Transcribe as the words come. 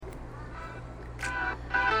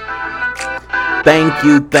Thank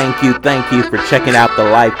you for checking out the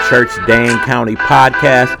Life Church Dane County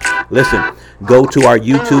podcast. Listen, go to our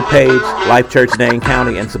YouTube page, Life Church Dane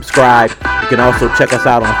County, and subscribe. You can also check us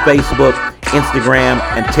out on Facebook, Instagram,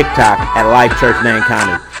 and TikTok at Life Church Dane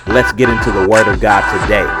County. Let's get into the Word of God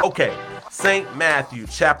today. Okay, St. Matthew,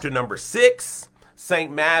 chapter number 6.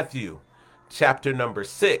 St. Matthew, chapter number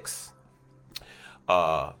 6.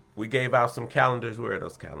 We gave out some calendars. Where are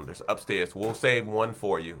those calendars? Upstairs. We'll save one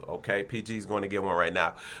for you, okay? PG's going to get one right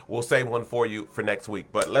now. We'll save one for you for next week.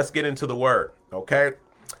 But let's get into the Word, okay?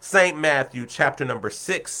 St. Matthew, chapter number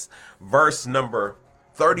 6, verse number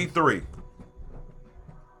 33.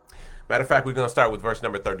 Matter of fact, we're going to start with verse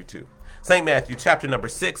number 32. St. Matthew, chapter number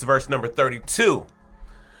 6, verse number 32.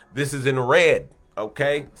 This is in red,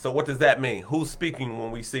 okay? So what does that mean? Who's speaking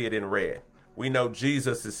when we see it in red? We know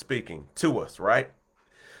Jesus is speaking to us, right?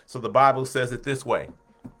 So the Bible says it this way.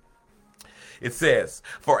 It says,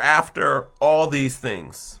 "For after all these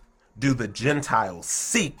things do the Gentiles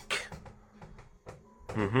seek.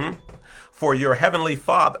 For your heavenly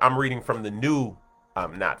Father," I'm reading from the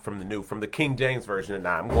from the King James Version, and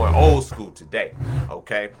I'm going old school today,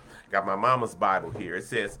 okay? Got my mama's Bible here. It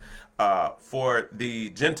says, "For the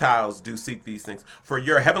Gentiles do seek these things. For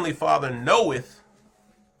your heavenly Father knoweth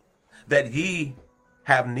that ye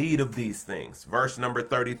have need of these things." Verse number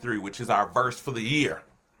 33, which is our verse for the year.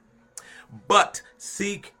 "But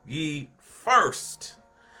seek ye first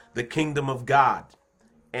the kingdom of God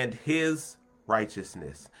and his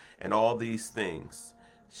righteousness, and all these things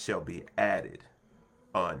shall be added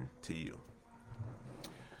unto you."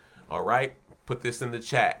 All right, put this in the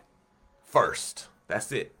chat. First.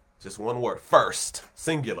 That's it. Just one word. First.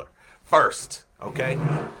 Singular. First. Okay?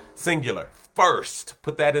 Singular. First.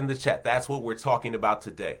 Put that in the chat. That's what we're talking about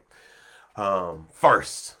today.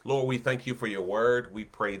 First, Lord, we thank you for your word. We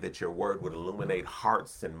pray that your word would illuminate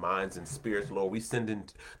hearts and minds and spirits. Lord, we send in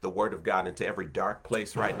the word of God into every dark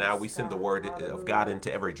place right now. We send the word of God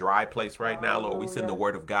into every dry place right now. Lord, we send the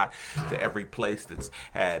word of God to every place that's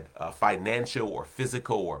had financial or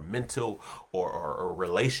physical or mental or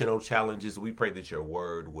relational challenges. We pray that your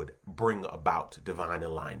word would bring about divine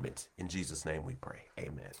alignment. In Jesus' name we pray.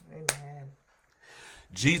 Amen. Amen.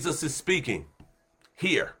 Jesus is speaking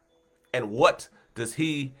here. And what does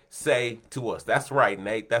he say to us? That's right,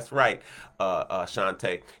 Nate. That's right,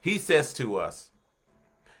 Shantae. He says to us,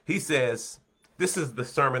 he says, this is the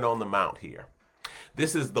Sermon on the Mount here.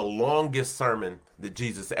 This is the longest sermon that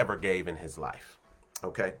Jesus ever gave in his life,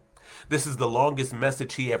 okay? This is the longest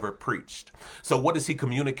message he ever preached. So what is he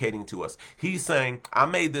communicating to us? He's saying, I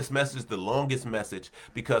made this message the longest message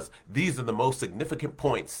because these are the most significant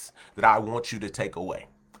points that I want you to take away.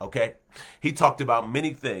 Okay, he talked about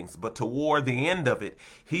many things, but toward the end of it,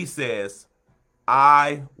 he says,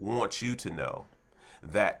 I want you to know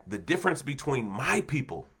that the difference between my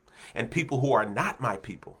people and people who are not my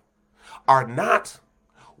people are not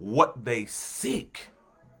what they seek,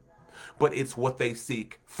 but it's what they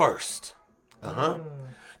seek first.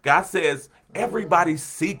 God says everybody's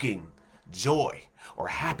seeking joy or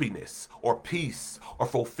happiness, or peace, or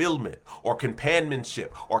fulfillment, or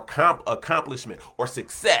companionship, or accomplishment, or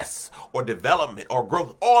success, or development, or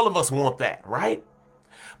growth. All of us want that, right?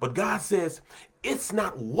 But God says, it's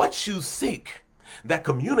not what you seek that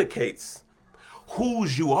communicates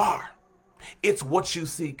whose you are. It's what you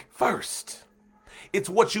seek first. It's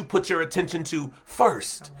what you put your attention to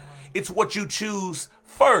first. It's what you choose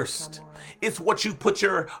first. It's what you put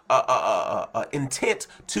your intent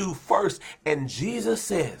to first. And Jesus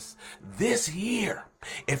says, this year,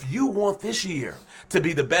 if you want this year to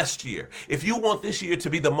be the best year, if you want this year to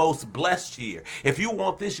be the most blessed year, if you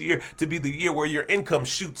want this year to be the year where your income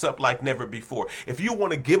shoots up like never before, if you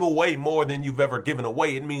want to give away more than you've ever given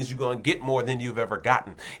away, it means you're going to get more than you've ever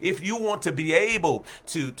gotten. If you want to be able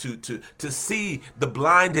to see the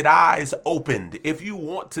blinded eyes opened, if you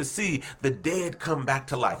want to see the dead come back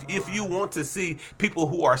to life, if you want to see people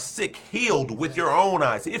who are sick healed with your own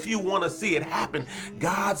eyes, if you want to see it happen,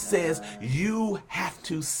 God says you have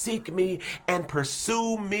to seek me and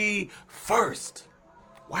pursue me first.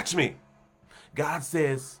 Watch me. God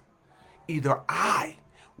says either I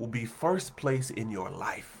will be first place in your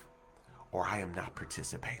life or I am not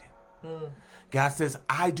participating. God says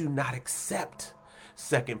I do not accept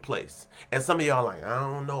second place. And some of y'all are like, I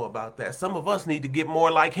don't know about that. Some of us need to get more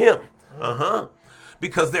like him.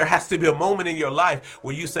 Because there has to be a moment in your life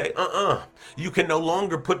where you say, you can no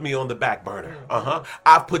longer put me on the back burner.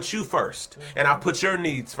 I've put you first, and I put your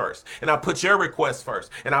needs first, and I put your requests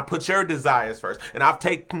first, and I put your desires first, and I've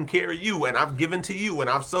taken care of you, and I've given to you, and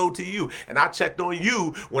I've sold to you, and I checked on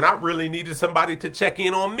you when I really needed somebody to check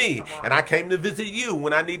in on me, and I came to visit you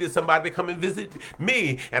when I needed somebody to come and visit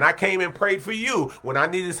me, and I came and prayed for you when I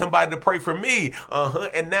needed somebody to pray for me.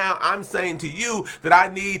 And now I'm saying to you that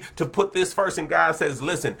I need to put this first, and God says,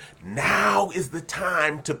 listen, now is the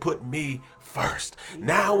time to put me first.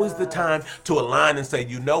 Now is the time to align and say,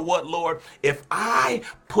 you know what, Lord, if I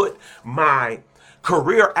put my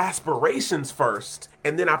career aspirations first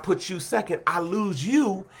and then I put you second, I lose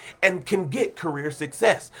you and can get career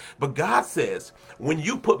success. But God says, when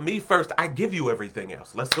you put me first, I give you everything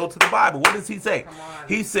else. Let's go to the Bible. What does he say?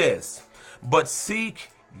 He says, but seek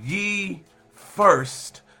ye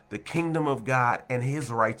first the kingdom of God and his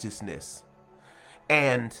righteousness,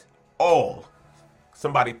 and all,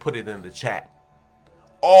 somebody put it in the chat,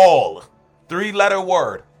 all, 3-letter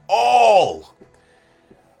word, all,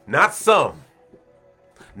 not some,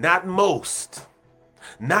 not most,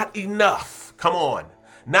 not enough, come on,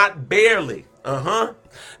 not barely,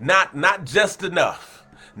 not just enough,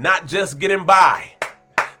 not just getting by,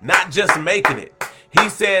 not just making it. He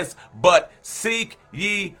says, but seek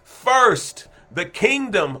ye first the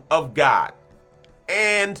kingdom of God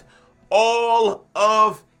and all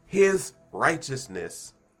of his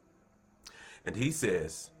righteousness. And he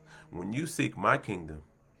says, when you seek my kingdom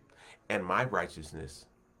and my righteousness,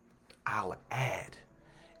 I'll add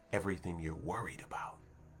everything you're worried about.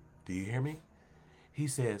 Do you hear me? He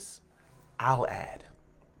says, I'll add.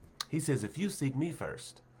 He says, if you seek me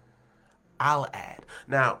first, I'll add.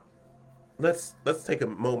 Now, let's take a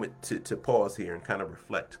moment to pause here and kind of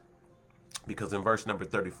reflect. Because in verse number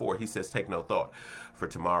 34, he says, take no thought for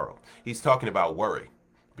tomorrow. He's talking about worry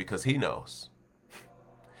because he knows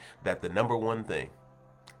that the number one thing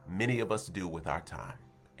many of us do with our time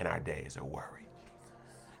and our days are worry.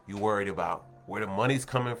 You're worried about where the money's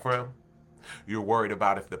coming from. You're worried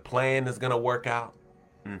about if the plan is going to work out.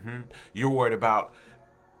 You're worried about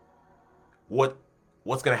what's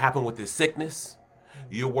going to happen with this sickness.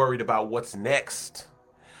 You're worried about what's next.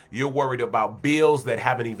 You're worried about bills that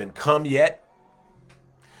haven't even come yet.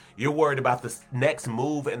 You're worried about the next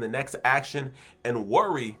move and the next action. And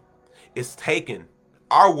worry is taken,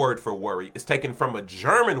 our word for worry is taken from a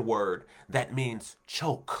German word that means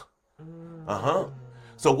choke.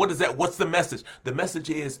 So what is that? What's the message? The message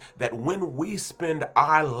is that when we spend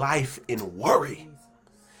our life in worry,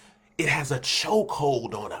 it has a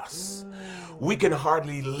chokehold on us. We can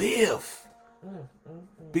hardly live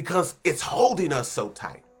because it's holding us so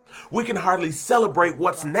tight. We can hardly celebrate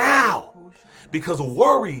what's now because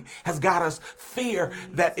worry has got us fear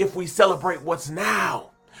that if we celebrate what's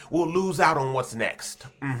now, we'll lose out on what's next.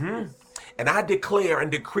 And I declare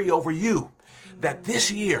and decree over you that this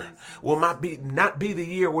year will not be the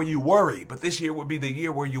year where you worry, but this year will be the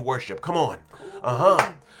year where you worship. Come on.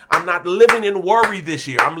 I'm not living in worry this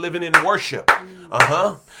year. I'm living in worship.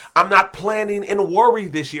 I'm not planning in worry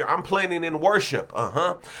this year. I'm planning in worship.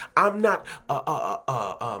 I'm not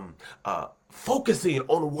focusing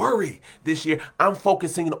on worry this year. I'm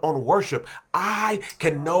focusing on worship. I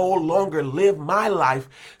can no longer live my life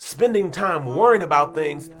spending time worrying about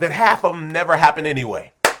things that half of them never happen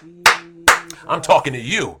anyway. I'm talking to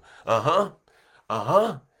you. Come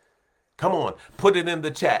on, put it in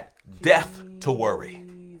the chat. Death to worry.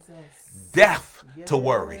 Death to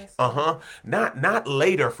worry. Not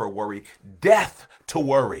later for worry. Death to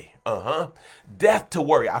worry. Death to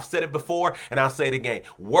worry. I've said it before and I'll say it again.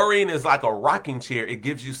 Worrying is like a rocking chair. It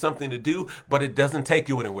gives you something to do, but it doesn't take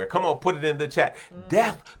you anywhere. Come on, put it in the chat.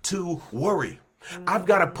 Death to worry. I've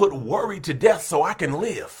got to put worry to death so I can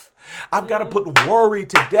live. I've got to put worry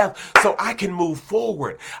to death so I can move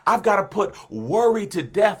forward. I've got to put worry to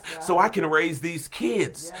death so I can raise these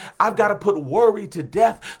kids. I've got to put worry to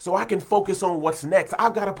death so I can focus on what's next.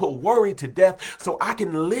 I've got to put worry to death so I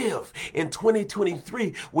can live in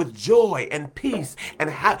 2023 with joy and peace.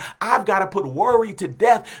 And I've got to put worry to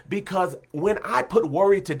death because when I put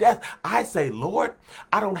worry to death, I say, Lord,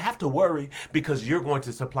 I don't have to worry because you're going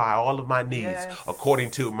to supply all of my needs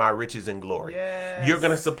according to my riches and glory. You're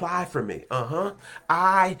going to supply for me. How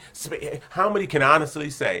many can honestly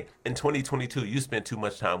say in 2022 you spent too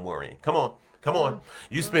much time worrying? Come on.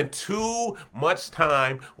 You spent too much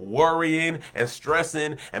time worrying and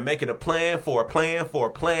stressing and making a plan for a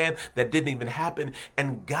plan that didn't even happen.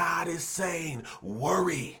 And God is saying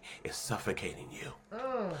worry is suffocating you.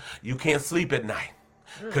 You can't sleep at night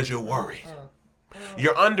because you're worried.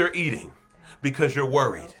 You're under eating because you're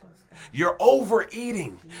worried. You're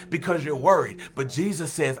overeating because you're worried. But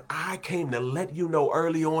Jesus says, I came to let you know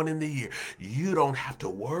early on in the year, you don't have to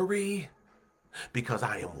worry because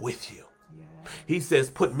I am with you. He says,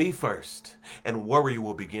 put me first and worry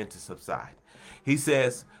will begin to subside. He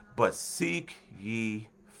says, but seek ye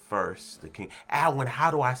first the kingdom. Alwyn,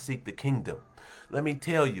 how do I seek the kingdom? Let me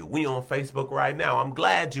tell you, we on Facebook right now. I'm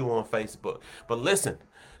glad you on Facebook. But listen,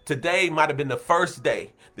 today might have been the first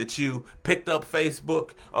day that you picked up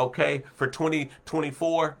Facebook, okay, for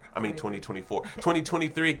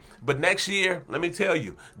 2023. But next year, let me tell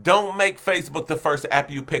you, don't make Facebook the first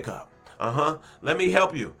app you pick up. Let me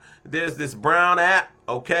help you. There's this brown app,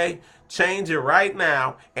 okay? Change it right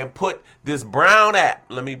now and put this brown app.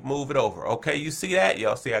 Let me move it over, okay? You see that?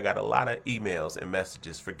 Y'all see I got a lot of emails and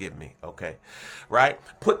messages. Forgive me, okay? Right?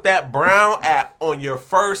 Put that brown app on your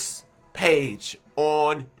first page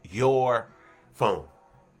on your phone.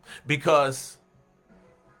 Because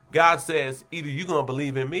God says either you're going to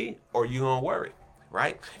believe in me or you're going to worry,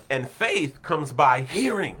 right? And faith comes by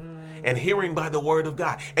hearing. And hearing by the word of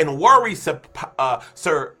God. And worry subsides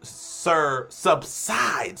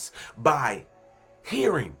by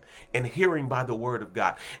hearing. And hearing by the word of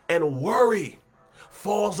God. And worry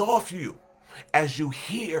falls off you as you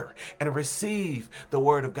hear and receive the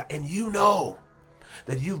word of God. And you know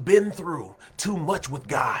that you've been through too much with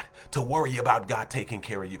God to worry about God taking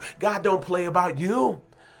care of you. God don't play about you.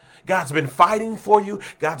 God's been fighting for you.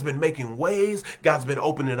 God's been making ways. God's been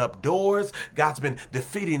opening up doors. God's been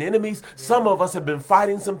defeating enemies. Some of us have been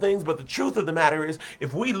fighting some things, but the truth of the matter is,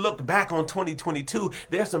 if we look back on 2022,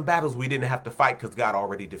 there's some battles we didn't have to fight because God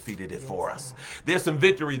already defeated it for us. There's some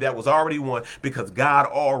victory that was already won because God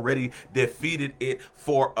already defeated it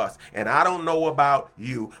for us. And I don't know about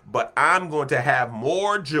you, but I'm going to have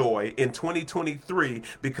more joy in 2023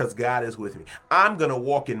 because God is with me. I'm going to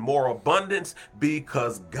walk in more abundance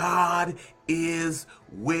because God is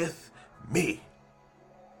with me.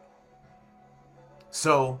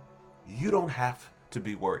 So you don't have to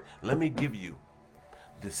be worried. Let me give you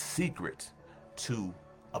the secret to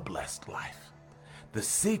a blessed life. The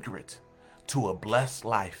secret to a blessed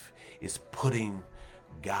life is putting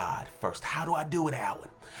God first. How do I do it, Alwyn?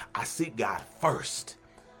 I seek God first.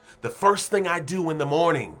 The first thing I do in the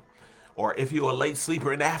morning, or if you're a late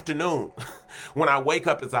sleeper in the afternoon, when I wake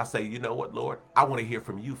up is I say, you know what, Lord, I want to hear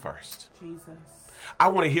from you first. Jesus. I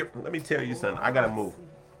want to hear, let me tell you something, I got to move.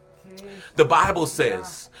 The Bible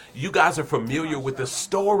says, you guys are familiar with the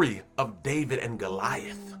story of David and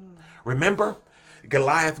Goliath. Remember?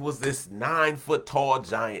 Goliath was this 9-foot tall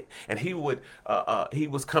giant, and he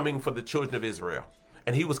was coming for the children of Israel.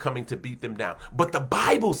 And he was coming to beat them down. But the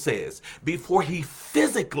Bible says, before he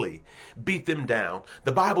physically beat them down,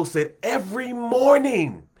 the Bible said every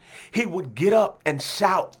morning he would get up and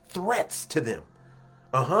shout threats to them.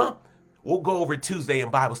 We'll go over Tuesday in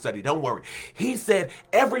Bible study. Don't worry. He said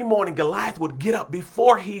every morning Goliath would get up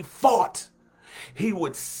before he fought. He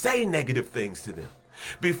would say negative things to them.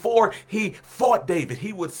 Before he fought David,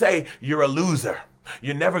 he would say, you're a loser.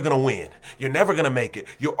 You're never going to win. You're never going to make it.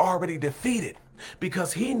 You're already defeated.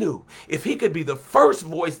 Because he knew if he could be the first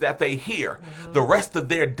voice that they hear, the rest of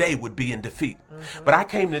their day would be in defeat. But I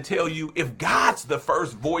came to tell you, if God's the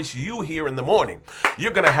first voice you hear in the morning,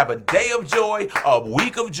 you're going to have a day of joy, a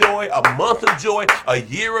week of joy, a month of joy, a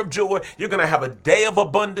year of joy. You're going to have a day of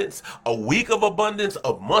abundance, a week of abundance,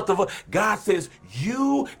 a month of. God says,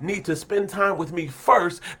 you need to spend time with me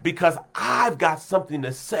first because I've got something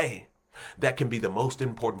to say that can be the most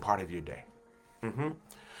important part of your day.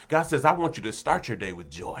 God says, I want you to start your day with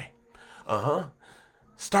joy.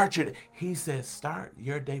 He says, start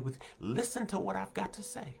your day with, listen to what I've got to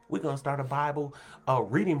say. We're going to start a Bible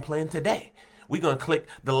reading plan today. We're going to click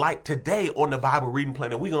the like today on the Bible reading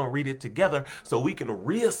plan, and we're going to read it together so we can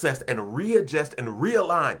reassess and readjust and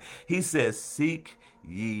realign. He says, seek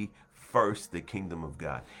ye first the kingdom of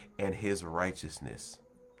God and his righteousness.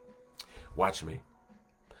 Watch me.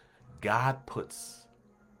 God puts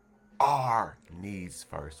our needs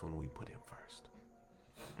first when we put him first.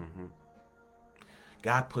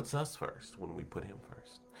 God puts us first when we put him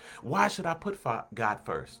first. Why should I put God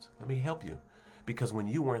first? Let me help you. Because when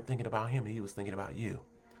you weren't thinking about him, he was thinking about you.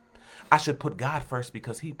 I should put God first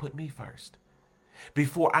because he put me first.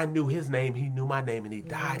 Before I knew his name, he knew my name, and he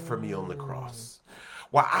died for me on the cross.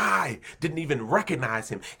 While I didn't even recognize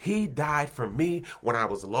him, he died for me when I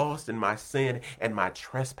was lost in my sin and my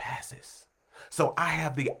trespasses. So I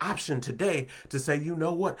have the option today to say, you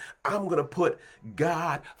know what? I'm going to put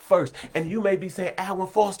God first. And you may be saying, Alwyn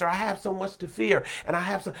Foster, I have so much to fear. And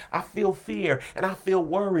I feel fear and I feel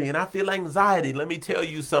worry and I feel anxiety. Let me tell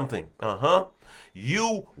you something.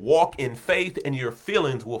 You walk in faith and your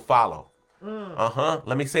feelings will follow.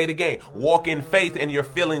 Let me say it again. Walk in faith and your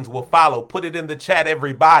feelings will follow. Put it in the chat,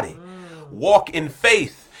 everybody. Walk in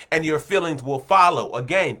faith and your feelings will follow.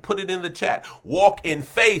 Again, put it in the chat. Walk in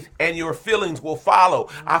faith and your feelings will follow.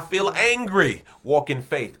 I feel angry. Walk in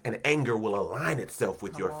faith and anger will align itself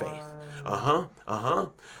with your faith.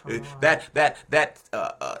 That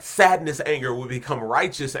sadness anger will become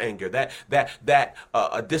righteous anger. That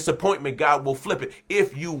disappointment, God will flip it.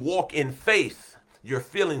 If you walk in faith, your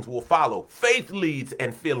feelings will follow. Faith leads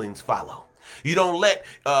and feelings follow. You don't let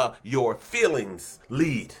your feelings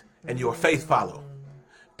lead and your faith follow.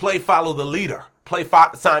 Follow the leader.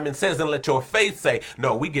 Simon Says, and let your faith say,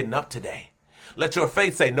 no, we getting up today. Let your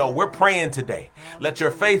faith say, no, we're praying today. Let your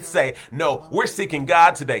faith say, no, we're seeking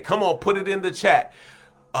God today. Come on, put it in the chat.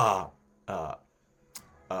 Follow,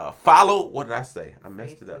 what did I say? I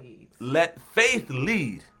messed it up. Let faith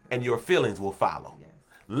lead and your feelings will follow.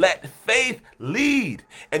 Let faith lead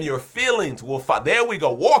and your feelings will follow. There we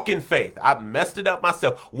go. Walk in faith. I messed it up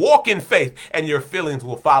myself. Walk in faith and your feelings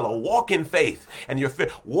will follow. Walk in faith and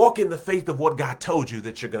walk in the faith of what God told you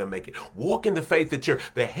that you're going to make it. Walk in the faith that you're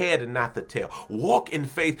the head and not the tail. Walk in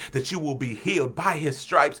faith that you will be healed. By his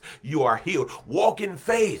stripes, you are healed. Walk in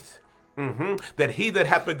faith. That he that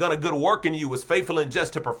hath begun a good work in you is faithful and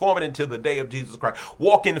just to perform it until the day of Jesus Christ.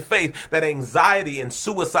 Walk in faith that anxiety and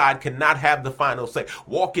suicide cannot have the final say.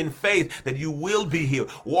 Walk in faith that you will be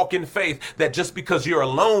healed. Walk in faith that just because you're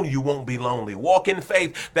alone, you won't be lonely. Walk in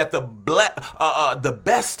faith that the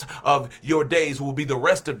best of your days will be the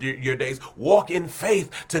rest of your days. Walk in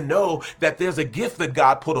faith to know that there's a gift that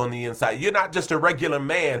God put on the inside. You're not just a regular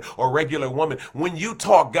man or regular woman. When you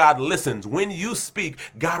talk, God listens. When you speak,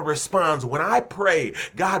 God responds. When I pray,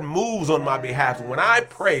 God moves on my behalf. When I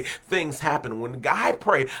pray, things happen. When I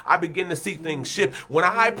pray, I begin to see things shift. When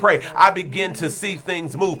I pray, I begin to see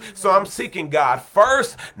things move. So I'm seeking God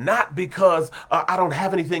first, not because I don't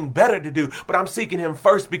have anything better to do, but I'm seeking him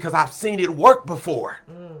first because I've seen it work before.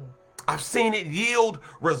 I've seen it yield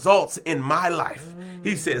results in my life.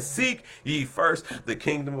 He says, seek ye first the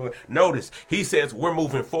kingdom of God. Notice, he says we're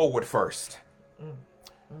moving forward first.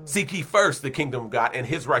 Seek ye first the kingdom of God and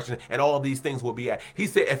his righteousness, and all these things will be added. He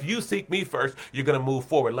said, if you seek me first, you're going to move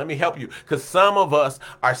forward. Let me help you, because some of us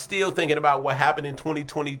are still thinking about what happened in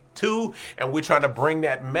 2022, and we're trying to bring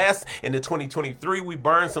that mess into 2023. We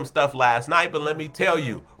burned some stuff last night, but let me tell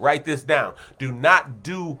you, write this down. Do not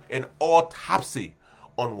do an autopsy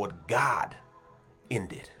on what God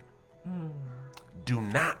ended. Do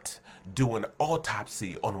not do an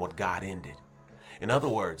autopsy on what God ended. In other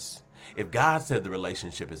words, if God said the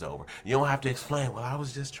relationship is over, you don't have to explain, well, I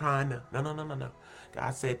was just trying to. No.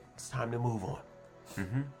 God said it's time to move on.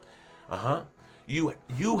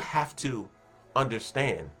 You have to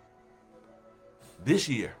understand this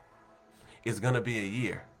year is going to be a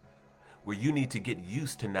year where you need to get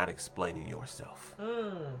used to not explaining yourself.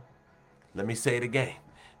 Let me say it again.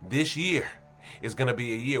 This year is going to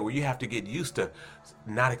be a year where you have to get used to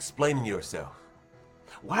not explaining yourself.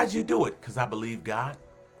 Why'd you do it? Because I believe God.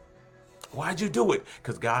 Why'd you do it?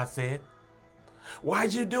 Because God said.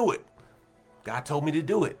 Why'd you do it? God told me to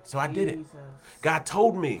do it, so I did it. God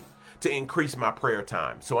told me to increase my prayer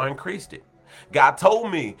time, so I increased it. God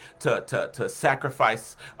told me to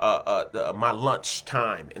sacrifice my lunch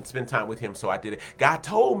time and spend time with him, so I did it. God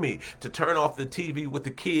told me to turn off the TV with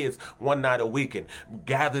the kids one night a week and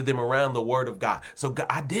gather them around the word of God, so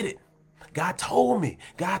I did it. God told me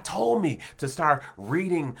to start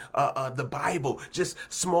reading the Bible, just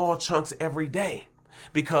small chunks every day,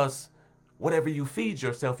 because whatever you feed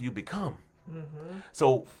yourself, you become.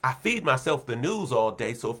 So I feed myself the news all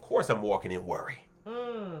day, so of course I'm walking in worry.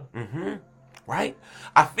 Right?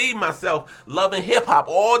 I feed myself loving hip hop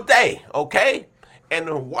all day, okay?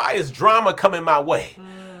 And why is drama coming my way?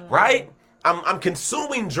 Right? I'm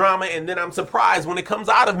consuming drama, and then I'm surprised when it comes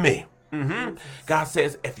out of me. God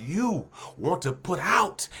says, if you want to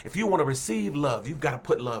if you want to receive love, you've got to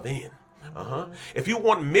put love in. If you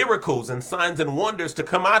want miracles and signs and wonders to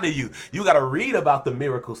come out of you, you got to read about the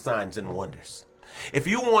miracle signs and wonders. If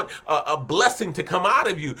you want a blessing to come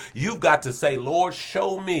out of you, you've got to say, Lord,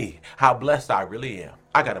 show me how blessed I really am.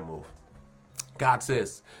 I got to move. God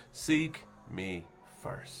says, seek me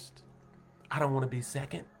first. I don't want to be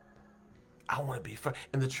second. I want to be first.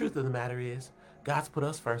 And the truth of the matter is, God's put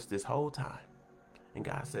us first this whole time. And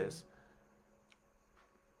God says,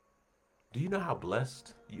 do you know how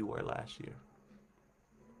blessed you were last year?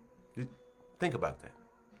 Think about that.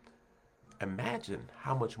 Imagine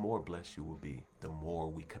how much more blessed you will be the more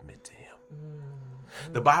we commit to him.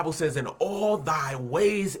 The Bible says, in all thy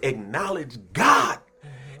ways acknowledge God,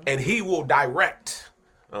 and he will direct.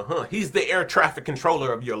 He's the air traffic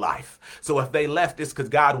controller of your life. So if they left, it's because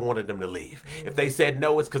God wanted them to leave. If they said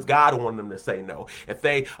no, it's because God wanted them to say no. If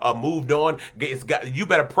they moved on, it's God, you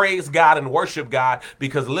better praise God and worship God,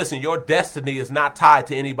 because listen, your destiny is not tied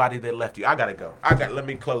to anybody that left you. I gotta go. Let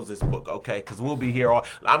me close this book, okay? Because we'll be here all.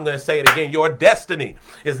 I'm gonna say it again. Your destiny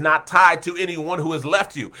is not tied to anyone who has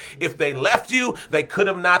left you. If they left you, they could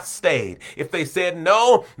have not stayed. If they said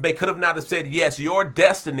no, they could have not have said yes. Your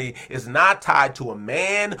destiny is not tied to a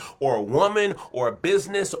man or a woman or a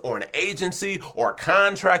business or an agency or a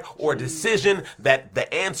contract or a decision that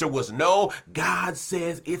the answer was no. God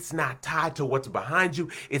says it's not tied to what's behind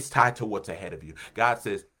you. It's tied to what's ahead of you. God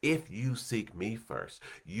says, if you seek me first,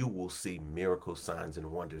 you will see miracles, signs,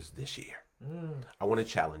 and wonders this year. I want to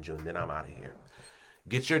challenge you, and then I'm out of here.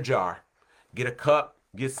 Get your jar, get a cup,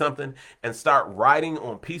 get something, and start writing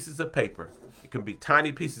on pieces of paper. It can be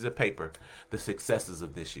tiny pieces of paper, the successes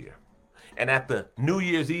of this year. And at the New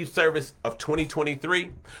Year's Eve service of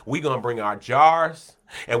 2023, we're going to bring our jars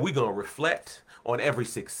and we're going to reflect on every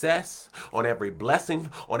success, on every blessing,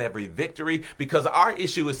 on every victory, because our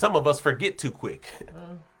issue is some of us forget too quick.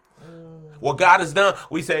 What God has done,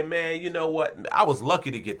 we say, man, you know what? I was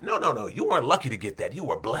lucky to get. No. You weren't lucky to get that. You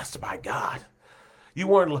were blessed by God. You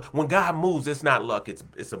weren't. When God moves, it's not luck.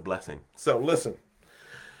 It's a blessing. So listen,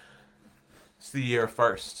 it's the year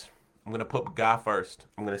first. I'm going to put God first.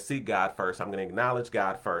 I'm going to seek God first. I'm going to acknowledge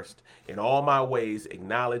God first. In all my ways,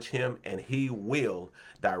 acknowledge him, and he will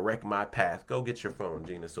direct my path. Go get your phone,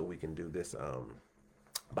 Gina, so we can do this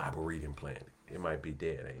Bible reading plan. It might be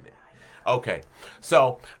dead, ain't it? Okay,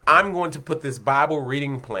 so I'm going to put this Bible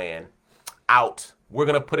reading plan out. We're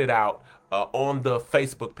going to put it out on the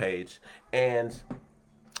Facebook page, and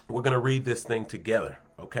we're going to read this thing together,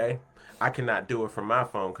 okay? I cannot do it from my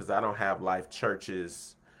phone because I don't have Life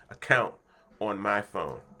Church's account on my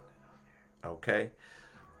phone. Okay.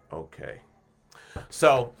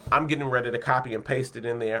 So I'm getting ready to copy and paste it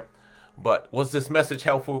in there. But was this message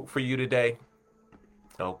helpful for you today?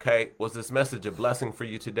 Okay. Was this message a blessing for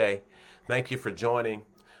you today? Thank you for joining.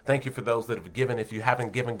 Thank you for those that have given. If you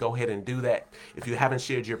haven't given, go ahead and do that. If you haven't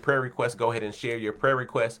shared your prayer request, go ahead and share your prayer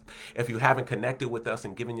request. If you haven't connected with us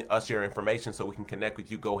and given us your information so we can connect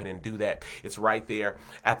with you, go ahead and do that. It's right there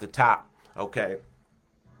at the top. Okay.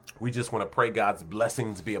 We just want to pray God's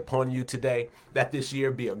blessings be upon you today, that this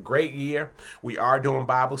year be a great year. We are doing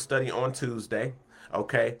Bible study on Tuesday,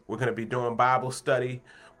 okay? We're going to be doing Bible study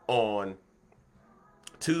on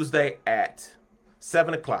Tuesday at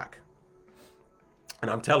 7 o'clock.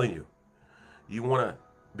 And I'm telling you, you want to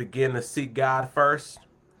begin to seek God first?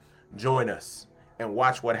 Join us and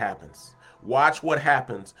watch what happens. Watch what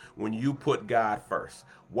happens when you put God first.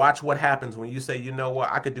 Watch what happens when you say, you know what,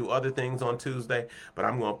 I could do other things on Tuesday, but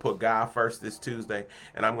I'm going to put God first this Tuesday,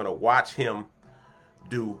 and I'm going to watch him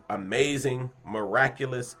do amazing,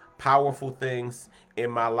 miraculous, powerful things in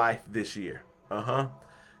my life this year.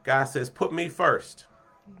 God says, put me first.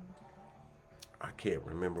 I can't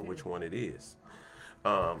remember which one it is.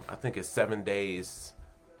 I think it's 7 days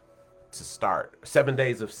to start. 7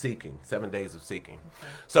 days of seeking. 7 days of seeking. Okay.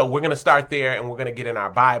 So we're going to start there, and we're going to get in our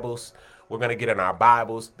Bibles. We're going to get in our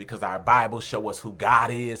Bibles because our Bibles show us who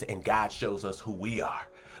God is and God shows us who we are.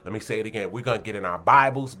 Let me say it again. We're going to get in our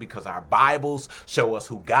Bibles because our Bibles show us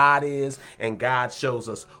who God is and God shows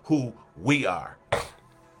us who we are.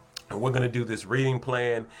 And we're going to do this reading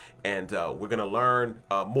plan, and we're going to learn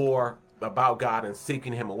more about God and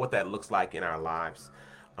seeking him and what that looks like in our lives.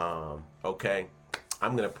 Okay.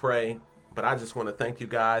 I'm going to pray, but I just want to thank you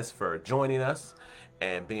guys for joining us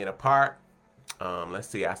and being a part. Let's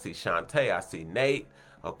see. I see Shantae. I see Nate.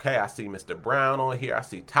 Okay. I see Mr. Brown on here. I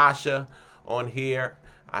see Tasha on here.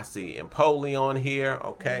 I see Empoli on here.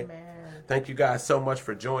 Okay. Amen. Thank you guys so much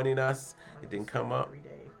for joining us. It didn't come up.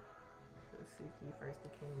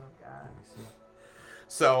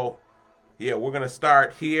 So, yeah, we're going to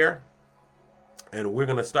start here. And we're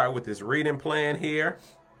going to start with this reading plan here.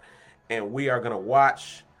 And we are going to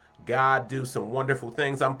watch God do some wonderful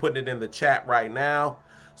things. I'm putting it in the chat right now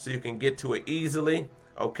so you can get to it easily.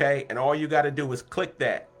 Okay. And all you got to do is click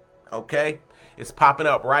that. Okay. It's popping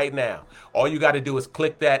up right now. All you got to do is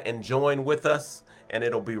click that and join with us, and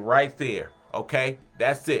it'll be right there. Okay.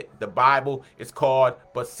 That's it. The Bible is called,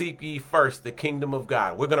 But Seek Ye First the Kingdom of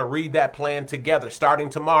God. We're going to read that plan together starting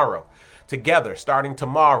tomorrow. Together starting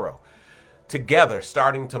tomorrow.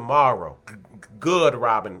 Good,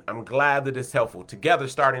 Robin. I'm glad that it's helpful. Together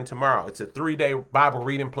starting tomorrow. It's a 3-day Bible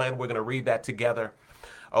reading plan. We're going to read that together.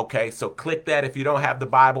 Okay, so click that. If you don't have the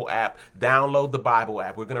Bible app, download the Bible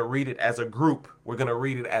app. We're going to read it as a group. We're going to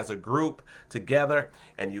read it as a group together.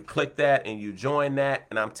 And you click that and you join that.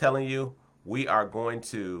 And I'm telling you, we are going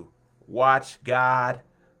to watch God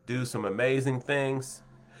do some amazing things.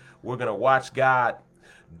 We're going to watch God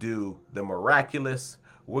do the miraculous.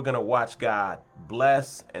 We're going to watch God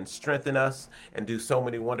bless and strengthen us and do so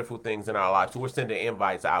many wonderful things in our lives. So we're sending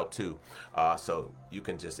invites out too. So you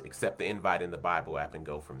can just accept the invite in the Bible app and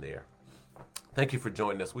go from there. Thank you for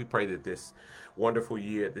joining us. We pray that this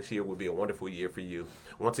year will be a wonderful year for you.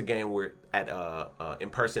 Once again, we're at in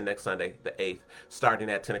person next Sunday, the 8th, starting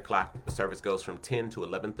at 10 o'clock. The service goes from 10 to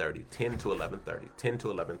 11:30, 10 to 11:30, 10 to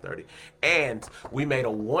 11:30. And we made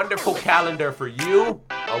a wonderful calendar for you,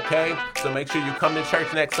 okay? So make sure you come to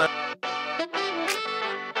church next Sunday.